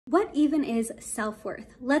What even is self-worth?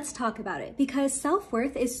 Let's talk about it, because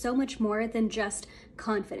self-worth is so much more than just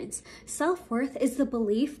confidence. Self-worth is the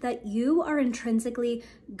belief that you are intrinsically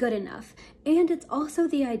good enough. And it's also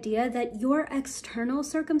the idea that your external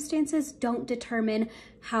circumstances don't determine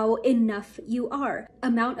how enough you are.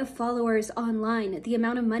 Amount of followers online, the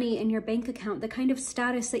amount of money in your bank account, the kind of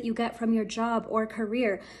status that you get from your job or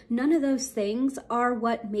career, none of those things are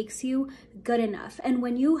what makes you good enough. And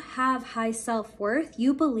when you have high self-worth,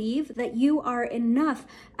 you believe that you are enough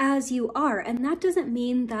as you are. And that doesn't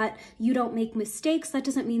mean that you don't make mistakes. That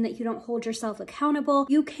doesn't mean that you don't hold yourself accountable.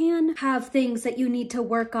 You can have things that you need to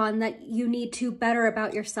work on, that you need to better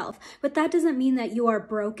about yourself. But that doesn't mean that you are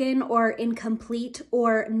broken or incomplete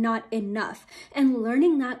or not enough. And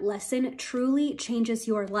learning that lesson truly changes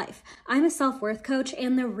your life. I'm a self-worth coach,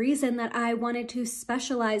 and the reason that I wanted to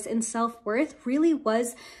specialize in self-worth really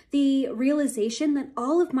was the realization that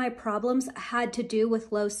all of my problems had to do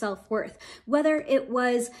with low self-worth. Whether it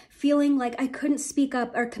was feeling like I couldn't speak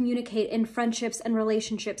up or communicate in friendships and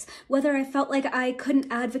relationships, whether I felt like I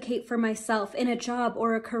couldn't advocate for myself in a job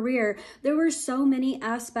or a career, there were so many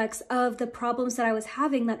aspects of the problems that I was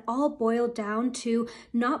having that all boiled down to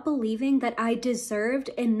not believing that I deserved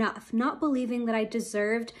enough, not believing that I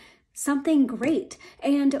deserved something great.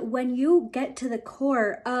 And when you get to the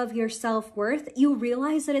core of your self-worth, you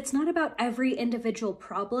realize that it's not about every individual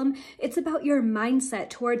problem. It's about your mindset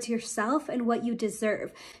towards yourself and what you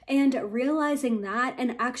deserve. And realizing that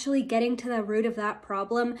and actually getting to the root of that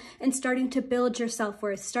problem and starting to build your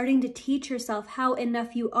self-worth, starting to teach yourself how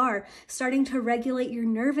enough you are, starting to regulate your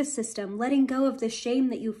nervous system, letting go of the shame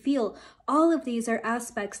that you feel. All of these are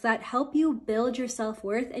aspects that help you build your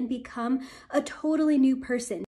self-worth and become a totally new person.